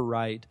remember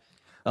right,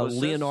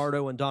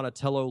 Leonardo and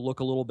Donatello look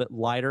a little bit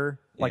lighter,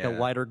 like a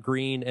lighter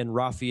green, and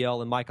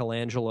Raphael and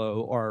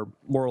Michelangelo are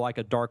more like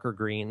a darker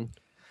green.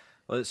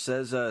 Well, it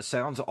says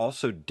sounds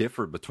also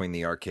differ between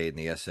the arcade and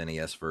the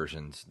SNES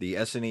versions. The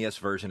SNES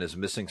version is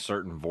missing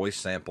certain voice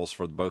samples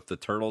for both the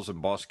Turtles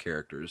and boss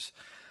characters.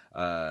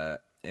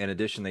 In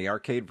addition, the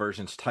arcade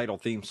version's title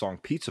theme song,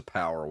 Pizza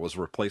Power, was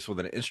replaced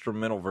with an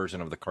instrumental version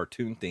of the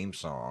cartoon theme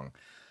song.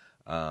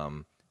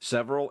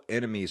 Several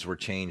enemies were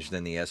changed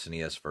in the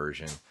SNES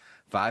version.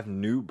 5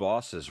 new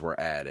bosses were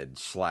added,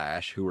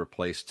 Slash, who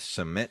replaced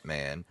Cement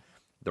Man,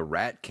 the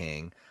Rat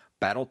King,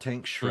 Battle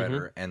Tank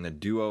Shredder, and the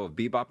duo of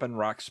Bebop and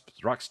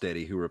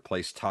Rocksteady, who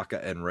replaced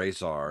Taka and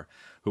Razor,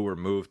 who were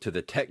moved to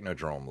the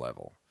Technodrome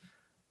level.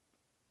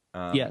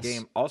 The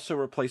game also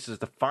replaces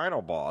the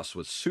final boss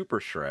with Super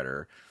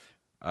Shredder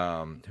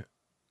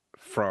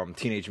from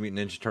Teenage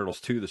Mutant Ninja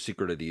Turtles 2, The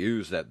Secret of the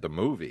Ooze, the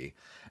movie,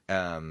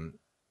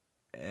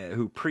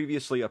 who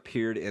previously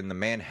appeared in the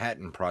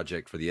Manhattan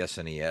Project for the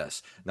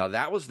SNES. Now,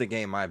 that was the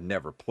game I've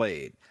never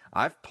played.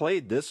 I've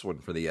played this one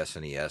for the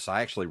SNES.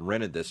 I actually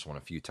rented this one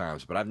a few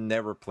times, but I've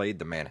never played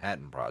the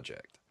Manhattan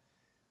Project.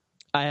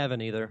 I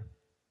haven't either.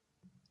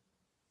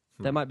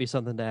 That might be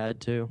something to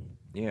add, too.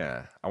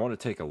 Yeah, I want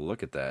to take a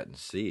look at that and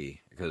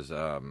see, because,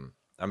 I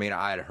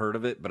had heard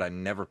of it, but I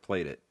never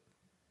played it.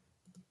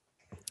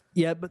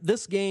 Yeah, but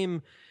this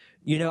game,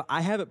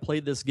 I haven't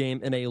played this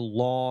game in a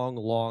long,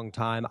 long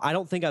time. I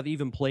don't think I've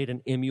even played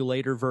an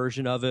emulator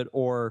version of it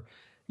or,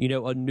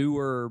 a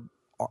newer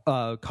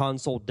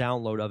console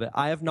download of it.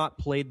 I have not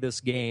played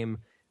this game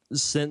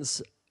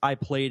since I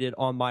played it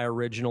on my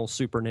original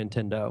Super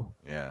Nintendo.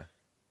 Yeah.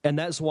 And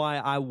that's why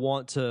I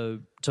want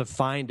to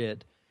find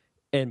it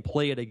and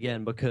play it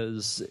again,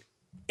 because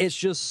it's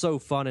just so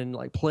fun, and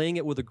like playing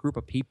it with a group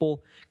of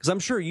people, because I'm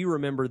sure you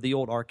remember the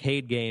old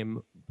arcade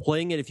game,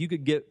 playing it, if you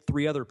could get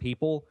 3 other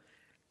people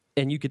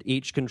and you could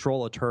each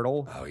control a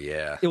turtle. Oh,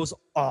 yeah. It was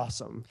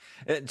awesome.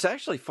 It's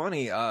actually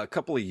funny. A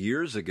couple of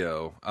years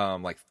ago,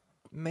 like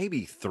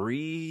maybe 3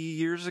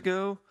 years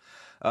ago,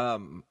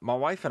 my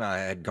wife and I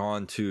had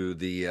gone to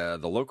the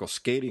local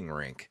skating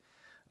rink,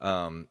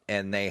 and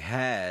they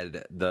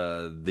had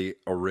the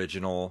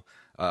original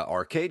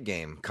arcade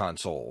game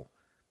console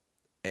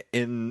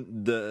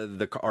in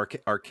the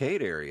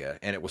arcade area,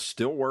 and it was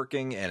still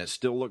working, and it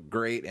still looked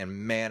great, and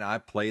man, I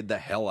played the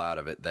hell out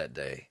of it that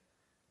day.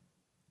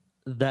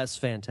 That's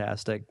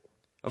fantastic.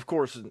 Of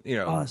course, Oh,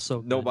 that's so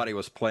good. nobody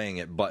was playing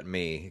it but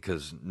me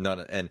because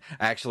and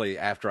actually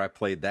after I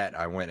played that,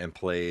 I went and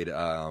played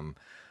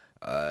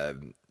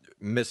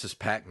Mrs.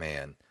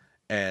 Pac-Man,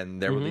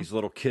 and there were these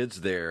little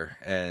kids there,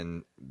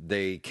 and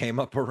they came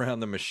up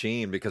around the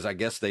machine because I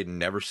guess they'd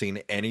never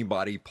seen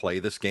anybody play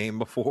this game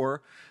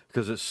before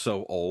because it's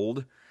so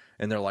old,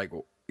 and they're like,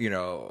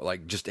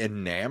 like just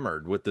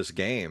enamored with this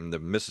game, the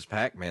Mrs.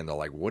 Pac-Man. They're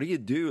like, what do you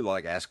do?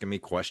 Like asking me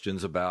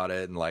questions about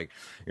it and like,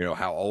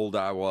 how old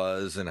I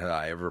was and had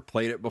I ever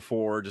played it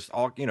before? Just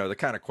all, the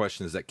kind of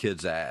questions that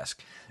kids ask.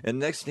 And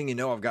next thing you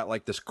know, I've got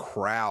like this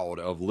crowd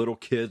of little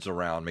kids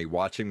around me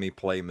watching me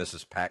play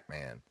Mrs.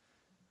 Pac-Man.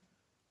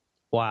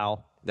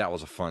 Wow. That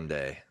was a fun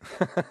day.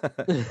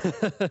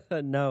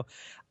 No,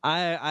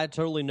 I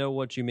totally know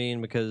what you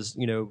mean because,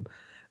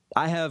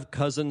 I have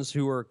cousins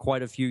who are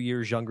quite a few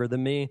years younger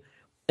than me,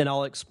 and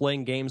I'll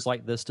explain games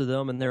like this to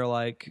them, and they're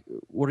like,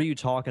 what are you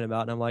talking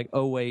about? And I'm like,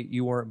 oh, wait,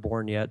 you weren't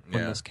born yet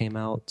when this came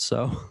out.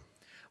 So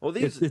well,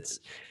 it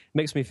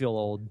makes me feel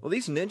old. Well,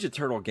 these Ninja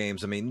Turtle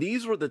games, I mean,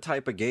 these were the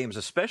type of games,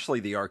 especially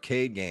the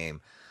arcade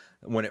game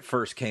when it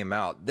first came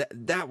out.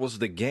 That was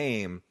the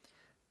game,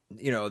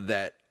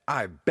 that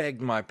I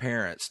begged my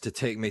parents to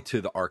take me to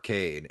the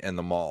arcade and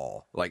the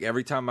mall. Like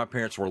every time my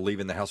parents were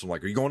leaving the house, I'm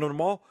like, are you going to the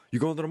mall? You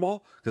going to the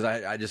mall? Because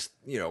I just,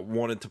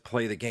 wanted to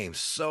play the game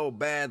so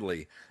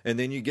badly. And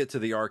then you get to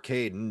the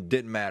arcade and it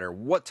didn't matter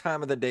what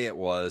time of the day it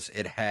was,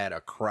 it had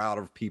a crowd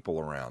of people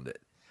around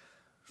it.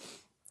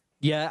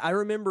 Yeah, I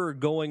remember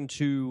going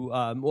to,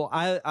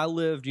 I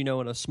lived, in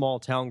a small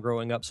town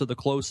growing up. So the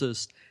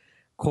closest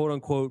quote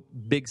unquote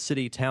big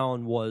city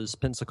town was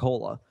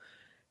Pensacola.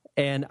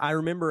 And I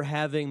remember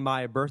having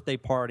my birthday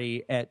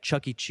party at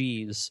Chuck E.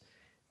 Cheese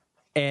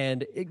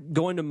and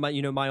going to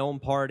my own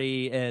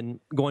party and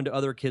going to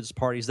other kids'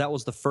 parties. That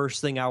was the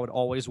first thing I would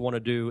always want to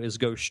do is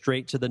go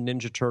straight to the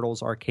Ninja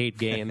Turtles arcade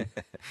game.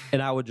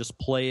 And I would just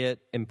play it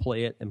and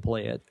play it and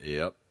play it.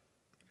 Yep.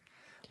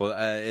 Well,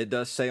 it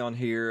does say on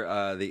here,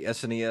 the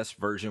SNES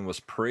version was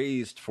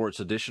praised for its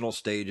additional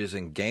stages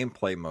and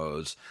gameplay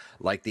modes.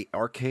 Like the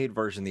arcade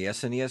version, the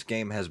SNES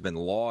game has been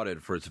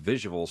lauded for its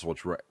visuals,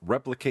 which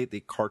replicate the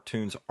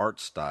cartoon's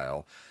art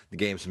style. The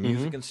game's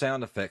music and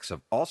sound effects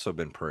have also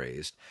been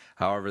praised.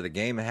 However, the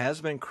game has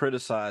been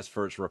criticized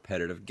for its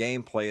repetitive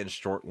gameplay and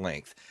short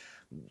length.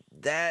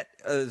 That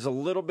is a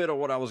little bit of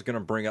what I was going to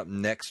bring up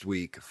next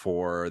week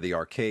for the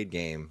arcade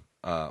game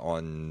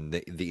on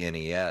the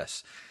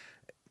NES.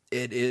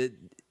 It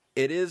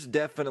is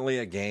definitely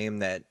a game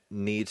that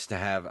needs to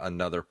have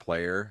another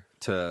player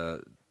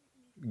to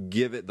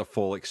give it the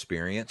full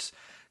experience.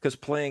 Because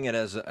playing it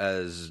as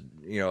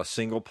a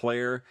single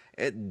player,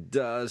 it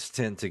does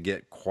tend to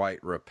get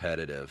quite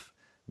repetitive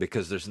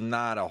because there's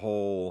not a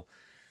whole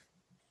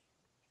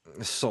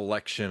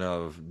selection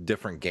of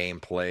different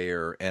gameplay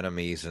or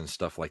enemies and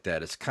stuff like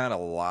that. It's kind of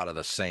a lot of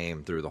the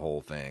same through the whole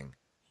thing.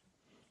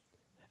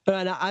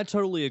 And I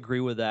totally agree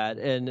with that.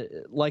 And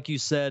like you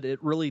said,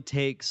 it really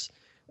takes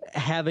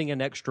having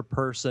an extra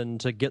person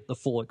to get the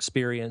full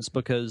experience,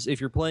 because if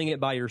you're playing it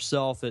by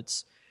yourself,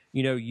 it's,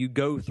 you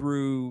go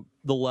through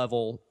the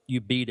level,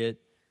 you beat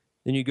it,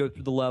 then you go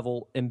through the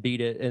level and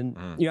beat it. And,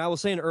 I was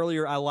saying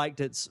earlier, I liked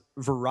its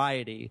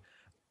variety.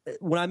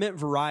 When I meant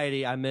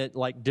variety, I meant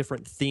like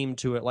different theme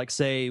to it. Like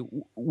say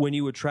when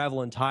you would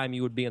travel in time,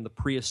 you would be in the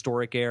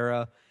prehistoric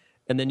era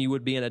and then you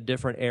would be in a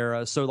different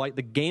era. So like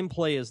the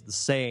gameplay is the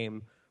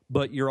same,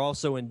 but you're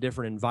also in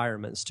different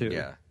environments too.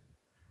 Yeah.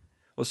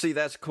 Well, see,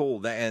 that's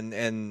cool,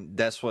 and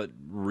that's what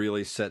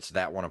really sets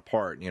that one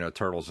apart.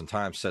 Turtles in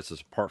Time sets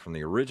us apart from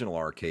the original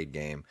arcade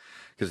game,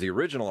 because the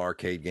original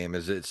arcade game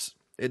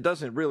it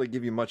doesn't really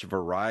give you much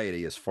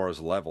variety as far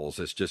as levels.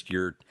 It's just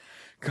you're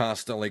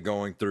constantly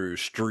going through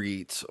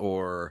streets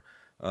or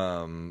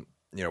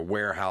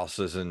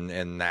warehouses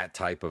and that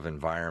type of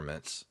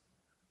environments.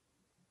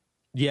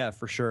 Yeah,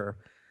 for sure.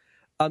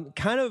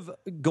 Kind of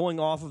going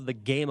off of the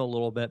game a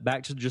little bit,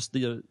 back to just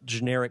the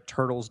generic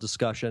Turtles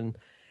discussion.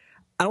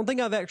 I don't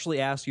think I've actually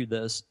asked you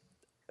this.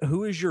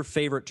 Who is your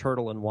favorite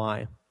turtle and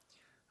why?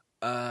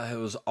 It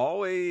was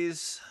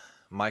always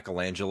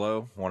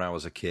Michelangelo when I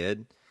was a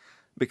kid,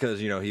 because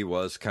he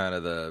was kind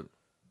of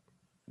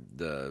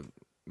the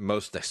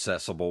most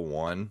accessible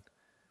one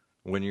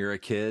when you're a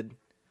kid,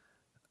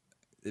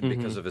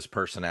 because of his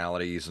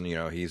personalities, and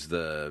he's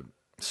the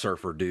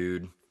surfer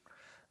dude.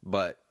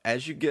 But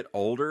as you get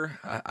older,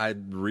 I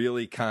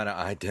really kind of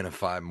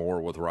identify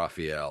more with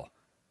Raphael.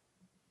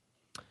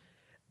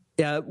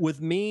 Yeah, with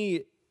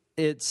me,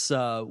 it's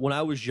when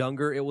I was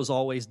younger, it was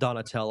always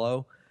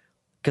Donatello,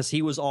 because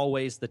he was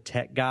always the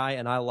tech guy,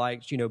 and I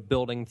liked,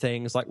 building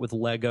things like with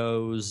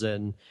Legos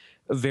and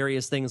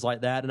various things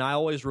like that. And I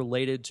always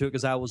related to it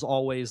because I was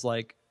always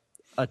like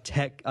a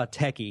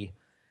techie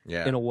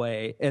in a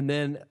way. And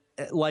then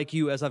like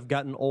you, as I've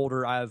gotten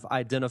older, I've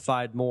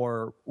identified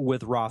more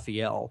with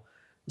Raphael.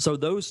 So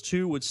those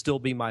two would still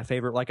be my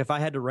favorite. Like if I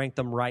had to rank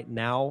them right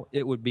now,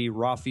 it would be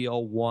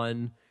Raphael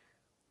 1,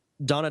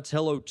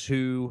 Donatello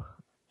 2,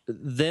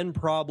 then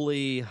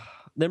probably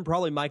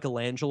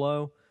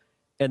Michelangelo,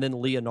 and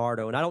then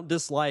Leonardo. And I don't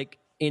dislike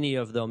any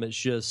of them. It's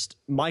just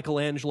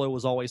Michelangelo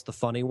was always the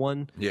funny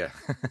one. Yeah.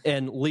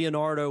 And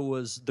Leonardo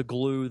was the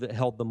glue that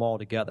held them all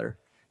together.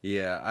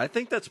 Yeah, I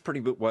think that's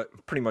pretty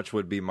much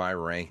would be my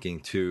ranking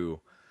too.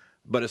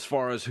 But as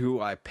far as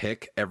who I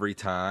pick every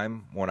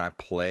time when I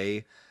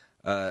play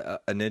a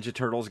Ninja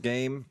Turtles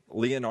game,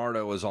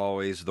 Leonardo is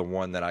always the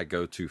one that I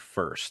go to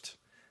first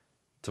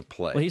to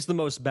play. Well, he's the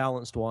most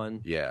balanced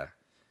one. Yeah.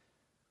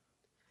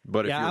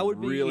 But if you're I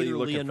would be really either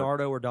looking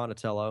Leonardo or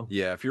Donatello.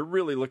 Yeah, if you're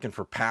really looking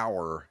for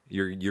power,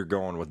 you're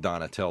going with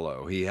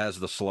Donatello. He has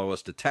the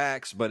slowest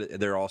attacks, but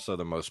they're also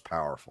the most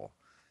powerful.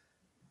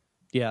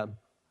 Yeah.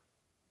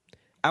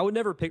 I would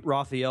never pick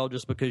Raphael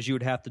just because you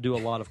would have to do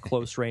a lot of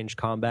close range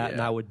combat, and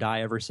I would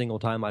die every single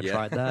time I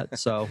tried that.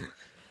 So,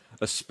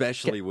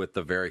 especially with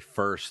the very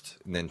first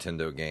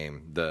Nintendo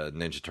game, the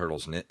Ninja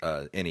Turtles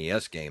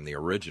NES game, the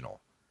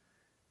original.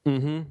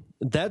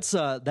 That's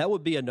that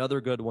would be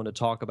another good one to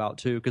talk about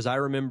too, because I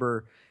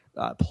remember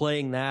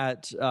playing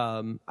that.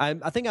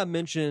 I think I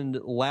mentioned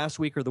last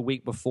week or the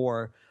week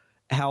before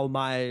how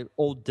my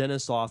old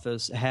dentist's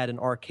office had an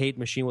arcade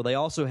machine where they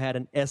also had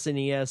an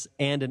SNES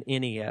and an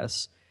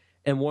NES.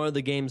 And one of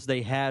the games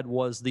they had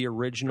was the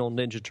original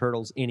Ninja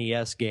Turtles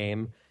NES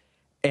game.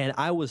 And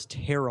I was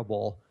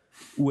terrible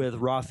with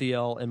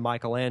Raphael and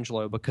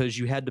Michelangelo because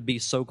you had to be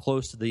so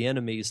close to the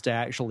enemies to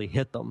actually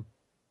hit them.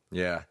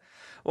 Yeah.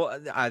 Well,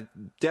 I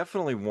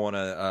definitely want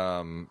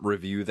to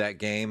review that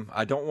game.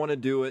 I don't want to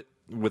do it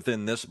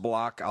within this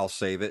block. I'll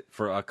save it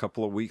for a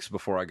couple of weeks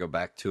before I go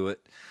back to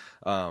it.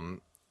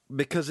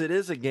 Because it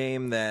is a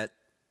game that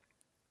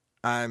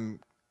I'm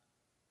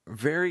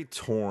very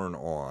torn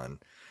on.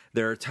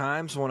 There are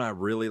times when I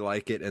really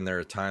like it, and there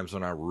are times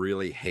when I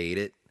really hate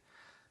it.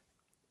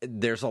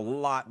 There's a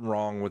lot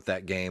wrong with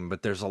that game,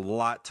 but there's a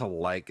lot to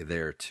like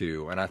there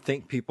too. And I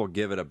think people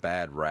give it a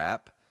bad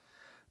rap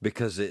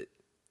because it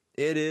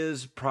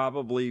is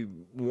probably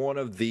one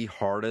of the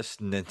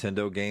hardest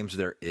Nintendo games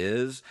there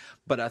is.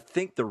 But I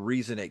think the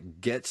reason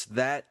it gets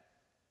that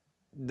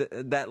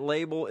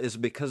label is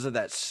because of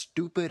that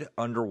stupid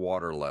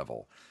underwater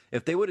level.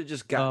 If they would have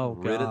just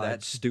gotten rid of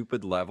that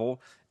stupid level,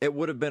 it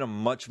would have been a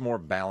much more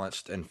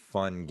balanced and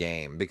fun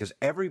game because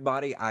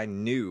everybody I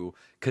knew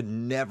could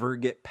never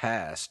get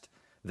past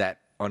that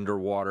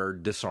underwater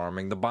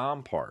disarming the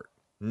bomb part.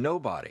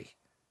 Nobody.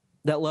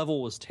 That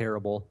level was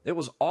terrible. It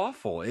was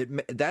awful.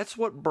 That's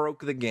what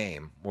broke the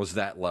game, was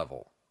that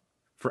level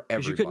for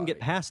everybody. Because you couldn't get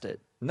past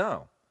it.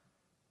 No.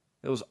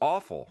 It was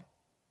awful.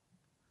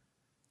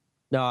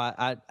 No,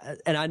 I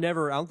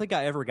don't think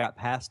I ever got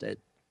past it.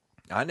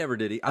 I never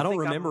did. I don't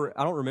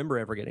remember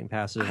ever getting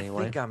past it anyway.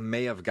 I think I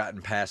may have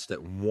gotten past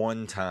it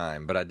one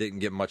time, but I didn't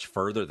get much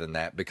further than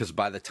that because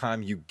by the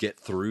time you get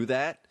through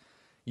that,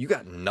 you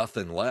got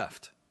nothing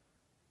left.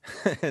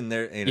 And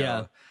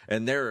that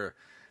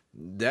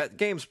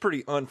game's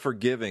pretty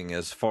unforgiving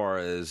as far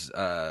as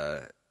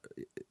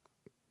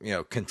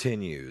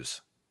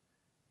continues.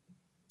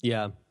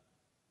 Yeah.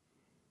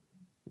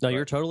 No,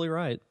 you're totally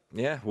right.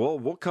 Yeah, well,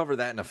 we'll cover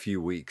that in a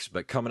few weeks.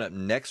 But coming up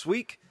next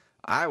week,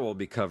 I will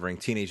be covering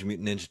Teenage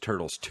Mutant Ninja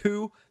Turtles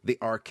 2, the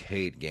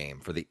arcade game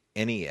for the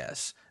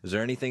NES. Is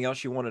there anything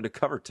else you wanted to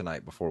cover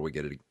tonight before we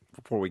get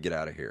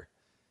out of here?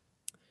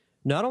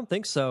 No, I don't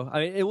think so.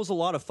 I mean, it was a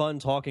lot of fun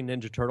talking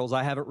Ninja Turtles.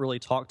 I haven't really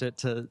talked it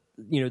to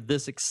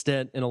this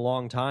extent in a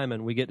long time,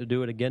 and we get to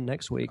do it again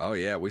next week. Oh,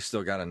 yeah. We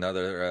still got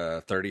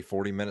another 30,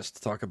 40 minutes to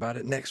talk about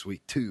it next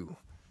week, too.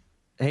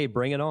 Hey,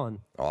 bring it on.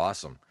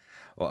 Awesome.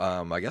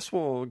 Well, I guess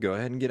we'll go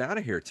ahead and get out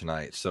of here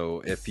tonight. So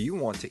if you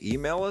want to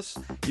email us,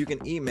 you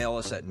can email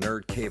us at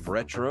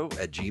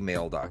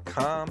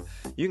nerdcaveretro@gmail.com.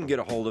 You can get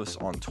a hold of us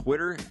on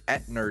Twitter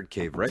at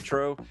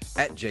nerdcaveretro,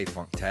 at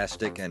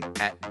jfunktastic, and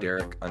at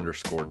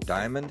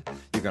Derek_Diamond.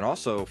 You can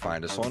also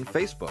find us on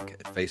Facebook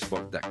at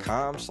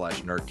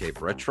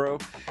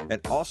facebook.com/nerdcaveretro.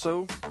 And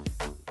also,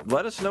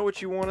 let us know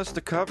what you want us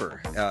to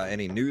cover.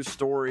 Any news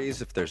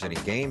stories, if there's any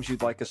games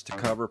you'd like us to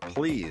cover,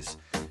 please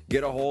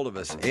get a hold of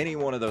us. Any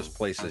one of those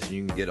places,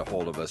 you can get a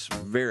hold of us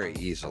very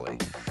easily.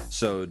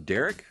 So,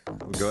 Derek,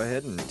 go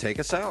ahead and take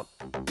us out.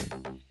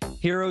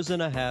 Heroes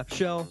in a half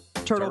shell.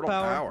 Turtle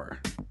power.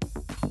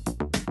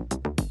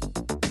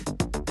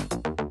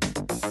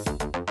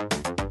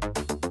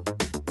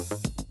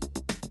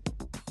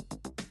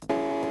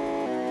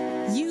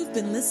 You've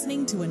been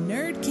listening to a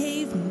Nerd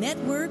Cave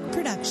Network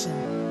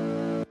production.